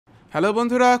Hello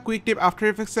বন্ধুরা, quick টিপ after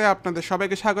ইফেক্টসে আপনাদের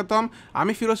সবাইকে স্বাগতম।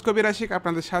 আমি ফিরোজ কবির আশিক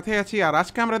আপনাদের সাথে আছি। আর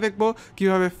আজকে আমরা দেখব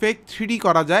কিভাবে ফেক 3D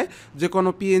করা যায় যে কোনো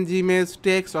পিএনজি ইমেজ,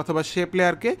 টেক্সট অথবা শেপ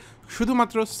লেয়ারকে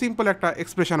শুধুমাত্র সিম্পল একটা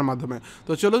এক্সপ্রেশনের মাধ্যমে।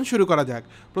 তো চলুন শুরু করা যাক।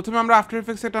 প্রথমে আমরা আফটার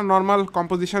ইফেক্টসে একটা নর্মাল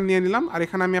কম্পোজিশন নিয়ে নিলাম, আর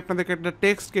এখানে আমি আপনাদেরকে একটা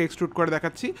টেক্সটকে এক্সট্রুড করে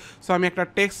দেখাচ্ছি। সো আমি একটা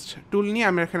টেক্সট টুল নিয়ে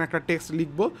আমি এখানে একটা টেক্সট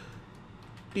লিখবো,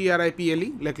 TRIPLE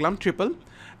লিখলাম, ট্রিপল।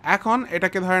 এখন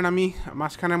এটাকে ধরেন আমি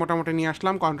মাঝখানে মোটামুটি নিয়ে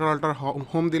আসলাম, কন্ট্রোলটার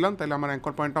হোম দিলাম, তাহলে আমার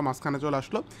অ্যাঙ্কর পয়েন্টটা মাঝখানে চলে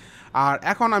আসলো। আর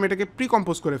এখন আমি এটাকে প্রি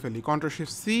কম্পোজ করে ফেলি,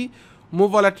 Ctrl+Shift+C, মুভ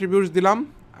অল অ্যাট্রিবিউটস দিলাম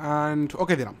অ্যান্ড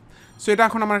ওকে দিলাম। সো এটা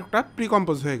এখন আমার একটা প্রি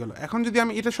কম্পোজ হয়ে গেল। এখন যদি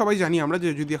আমি এটা সবাই জানি আমরা যে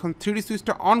যদি এখন 3D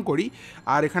সুইচটা অন করি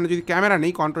আর এখানে যদি ক্যামেরা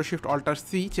নেই,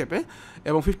 Ctrl+Shift+Alt+C চেপে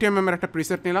এবং 50mm একটা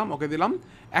প্রিসেট নিলাম, ওকে দিলাম।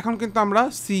 এখন কিন্তু আমরা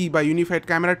সি বা ইউনিফাইড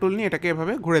ক্যামেরা টুল নিয়ে এটাকে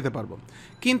এভাবে ঘুরাতে পারবো।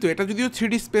 কিন্তু এটা যদিও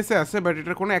 3D স্পেসে আছে, বাট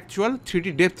এটার কোনো অ্যাকচুয়াল 3D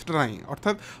ডেপথটা নাই।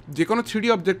 অর্থাৎ যে কোনো 3D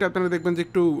অবজেক্টে আপনারা দেখবেন যে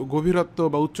একটু গভীরত্ব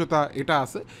বা উচ্চতা এটা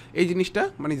আছে, এই জিনিসটা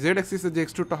মানে জেড অ্যাক্সিসে যে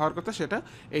এক্সট্রুডটা হওয়ার কথা সেটা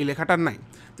এই লেখাটার নাই।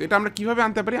 তো এটা আমরা কীভাবে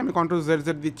আনতে পারি? আমি Ctrl+Z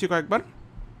দিচ্ছি কয়েকবার।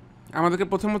 আমাদেরকে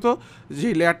প্রথমত যে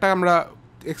লেয়ারটা আমরা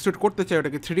এক্সট্রুড করতে চাই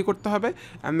ওটাকে 3D করতে হবে,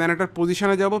 অ্যান্ড দেন এটার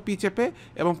পজিশনে যাবো পি চেপে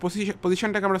এবং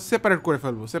পজিশনটাকে আমরা সেপারেট করে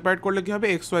ফেলবো। সেপারেট করলে কী হবে,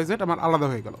 XYZ আমার আলাদা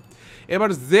হয়ে গেল। এবার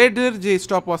জেডের যে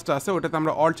স্টপ ওয়াচটা আছে ওটাতে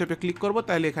আমরা অল চেপে ক্লিক করবো,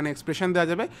 তাহলে এখানে এক্সপ্রেশন দেওয়া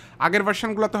যাবে। আগের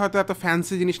ভার্সানগুলোতে হয়তো এত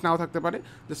ফ্যান্সি জিনিস নাও থাকতে পারে,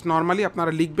 জাস্ট নর্মালি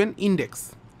আপনারা লিখবেন ইন্ডেক্স।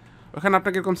 ওখানে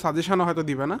আপনাকে এরকম সাজেশনও হয়তো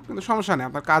দিবে না, কিন্তু সমস্যা নেই,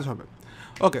 আপনার কাজ হবে।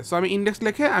 ওকে, সো আমি ইন্ডেক্স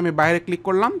লিখে আমি বাইরে ক্লিক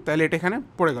করলাম, তাহলে এটা এখানে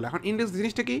পড়ে গেল। এখন ইন্ডেক্স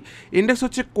জিনিসটা কি? ইন্ডেক্স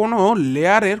হচ্ছে কোনো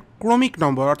লেয়ারের ক্রমিক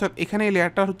নম্বর, অর্থাৎ এখানে এই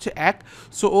লেয়ারটা হচ্ছে 1,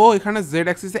 সো ও এখানে জেড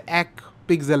অ্যাক্সিসে 1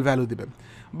 পিক্সেল ভ্যালু দেবে।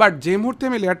 বাট যে মুহূর্তে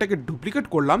আমি লেয়ারটাকে ডুপ্লিকেট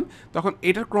করলাম তখন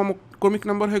এটার ক্রমিক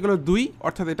নম্বর হয়ে গেল 2,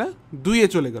 অর্থাৎ এটা 2-এ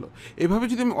চলে গেল। এভাবে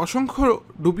যদি আমি অসংখ্য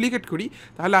ডুপ্লিকেট করি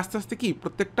তাহলে আস্তে আস্তে কি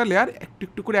প্রত্যেকটা লেয়ার একটু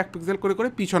একটু করে 1 পিক্সেল করে করে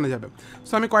পিছনে যাবে।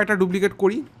 সো আমি কয়টা ডুপ্লিকেট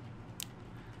করি,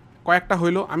 কয়েকটা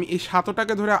হইলো, আমি এই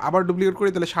 7টাকে ধরে আবার ডুপ্লিকেট করি,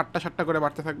 তাহলে 7টা করে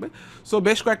বাড়তে থাকবে। সো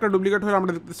বেশ কয়েকটা ডুপ্লিকেট হলে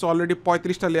আমরা দেখতেছি অলরেডি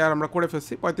 35টা লেয়ার আমরা করে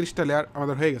ফেলছি, 35টা লেয়ার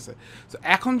আমাদের হয়ে গেছে। সো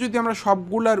এখন যদি আমরা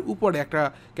সবগুলার উপরে একটা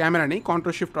ক্যামেরা নিই,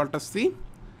 Ctrl+Shift+Alt+C,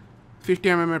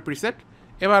 50mm এর প্রিসেট,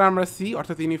 এবার আমরা সি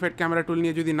অর্থাৎ ইউনিফাইড ক্যামেরা টুল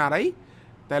নিয়ে যদি নাড়াই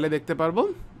তাহলে দেখতে পারবো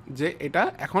যে এটা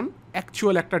এখন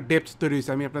অ্যাকচুয়াল একটা ডেপথ তৈরি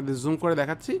হয়েছে। আমি আপনাদের জুম করে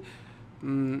দেখাচ্ছি,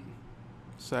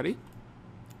 সরি,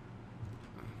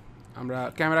 আমরা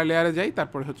ক্যামেরা লেয়ারে যাই,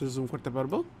 তারপরে হচ্ছে জুম করতে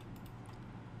পারবো।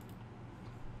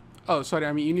 ও সরি,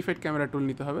 আমি ইউনিফাইড ক্যামেরা টুল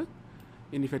নিতে হবে,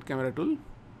 ইউনিফাইড ক্যামেরা টুল।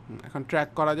 এখন ট্র্যাক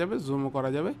করা যাবে, জুমও করা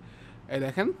যাবে। এই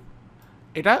দেখেন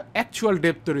এটা অ্যাকচুয়াল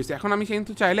ডেপথ রয়েছে। এখন আমি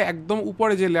কিন্তু চাইলে একদম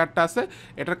উপরে যে লেয়ারটা আছে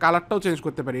এটার কালারটাও চেঞ্জ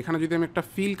করতে পারি। এখানে যদি আমি একটা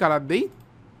ফিল কালার দিই,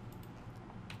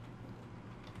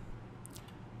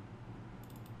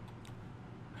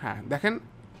 হ্যাঁ দেখেন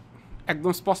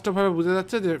একদম স্পষ্টভাবে বোঝা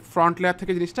যাচ্ছে যে ফ্রন্ট লেয়ার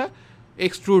থেকে জিনিসটা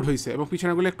এক্সট্রুড হয়েছে এবং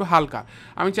পিছনেগুলো একটু হালকা।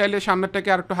 আমি চাইলে সামনেরটাকে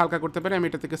আর একটু হালকা করতে পারি। আমি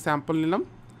এটা থেকে স্যাম্পল নিলাম।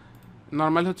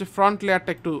 নর্মাল হচ্ছে ফ্রন্ট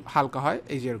লেয়ারটা একটু হালকা হয়,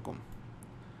 এই যে এরকম,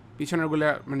 পিছনেরগুলো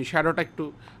মানে শ্যাডোটা একটু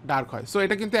ডার্ক হয়। সো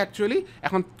এটা কিন্তু অ্যাকচুয়ালি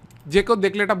এখন যে কেউ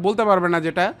দেখলে এটা বলতে পারবে না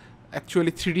যেটা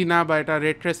অ্যাকচুয়ালি 3D না বা এটা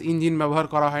রেড ট্রেস ইঞ্জিন ব্যবহার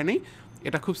করা হয়নি।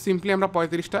 এটা খুব সিম্পলি আমরা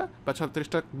 35টা বা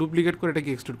 36টা ডুপ্লিকেট করে এটাকে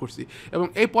এক্সট্রুড করছি। এবং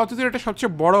এই পদ্ধতির এটা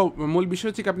সবচেয়ে বড় মূল বিষয়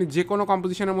হচ্ছে কি, আপনি যে কোনো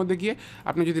কম্পোজিশনের মধ্যে গিয়ে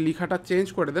আপনি যদি লেখাটা চেঞ্জ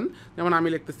করে দেন, যেমন আমি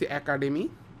লিখতেছি একাডেমি,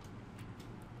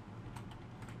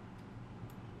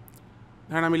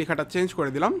 ধরেন আমি লেখাটা চেঞ্জ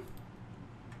করে দিলাম,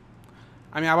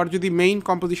 আমি আবার যদি মেইন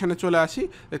কম্পোজিশনে চলে আসি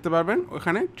দেখতে পারবেন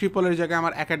ওখানে ট্রিপলের জায়গায়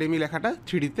আমার একাডেমি লেখাটা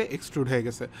 3Dতে এক্সট্রুড হয়ে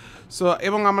গেছে। সো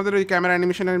এবং আমাদের ওই ক্যামেরা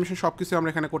অ্যানিমেশন সব কিছু আমরা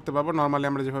এখানে করতে পারবো। নর্মালি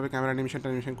আমরা যেভাবে ক্যামেরা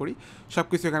অ্যানিমেশন করি সব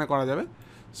কিছু এখানে করা যাবে।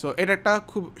 সো এটা একটা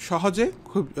খুব সহজে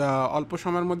খুব অল্প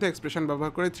সময়ের মধ্যে এক্সপ্রেশন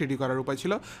ব্যবহার করে 3D করার উপায়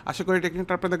ছিল। আশা করি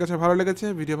টেকনিকটা আপনাদের কাছে ভালো লেগেছে।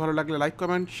 ভিডিও ভালো লাগলে লাইক,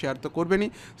 কমেন্ট, শেয়ার তো করবেনই,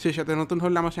 সেই সাথে নতুন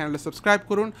হলে আমার চ্যানেলে সাবস্ক্রাইব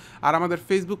করুন আর আমাদের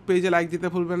ফেসবুক পেজে লাইক দিতে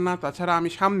ভুলবেন না। তাছাড়া আমি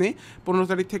সামনে 15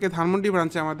 তারিখ থেকে ধানমন্ডি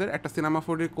ব্রাঞ্চে আমাদের একটা সিনেমা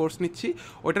 4D কোর্স নিচ্ছি।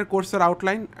 ওইটার কোর্সের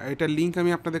আউটলাইন, এটার লিঙ্ক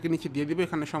আমি আপনাদেরকে নিচে দিয়ে দিব,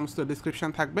 এখানে সমস্ত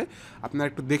ডিসক্রিপশান থাকবে, আপনারা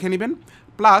একটু দেখে নেবেন।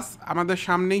 প্লাস আমাদের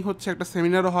সামনেই হচ্ছে একটা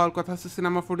সেমিনারও হওয়ার কথা আছে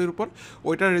সিনেমা 4Dর উপর,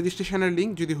 ওইটার রেজিস্ট্রেশনের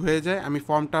লিঙ্ক যদি হয়ে যায় আমি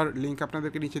ফর্মটার লিঙ্ক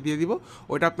আপনাদেরকে নিচে দিয়ে দিব,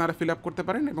 ওইটা আপনারা ফিল আপ করতে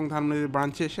পারেন এবং ধানমন্ডি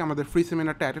ব্রাঞ্চে এসে আমাদের ফ্রি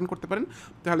সেমিনারটা অ্যাটেন্ড করতে পারেন।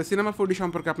 তাহলে সিনেমা 4D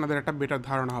সম্পর্কে আপনাদের একটা বেটার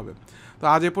ধারণা হবে। তো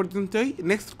আজ এ পর্যন্তই,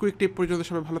 নেক্সট কুইক টিপ পর্যন্ত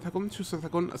সবাই ভালো থাকুন, সুস্থ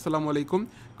থাকুন। আসসালামু আলাইকুম,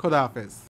 খোদা হাফেজ।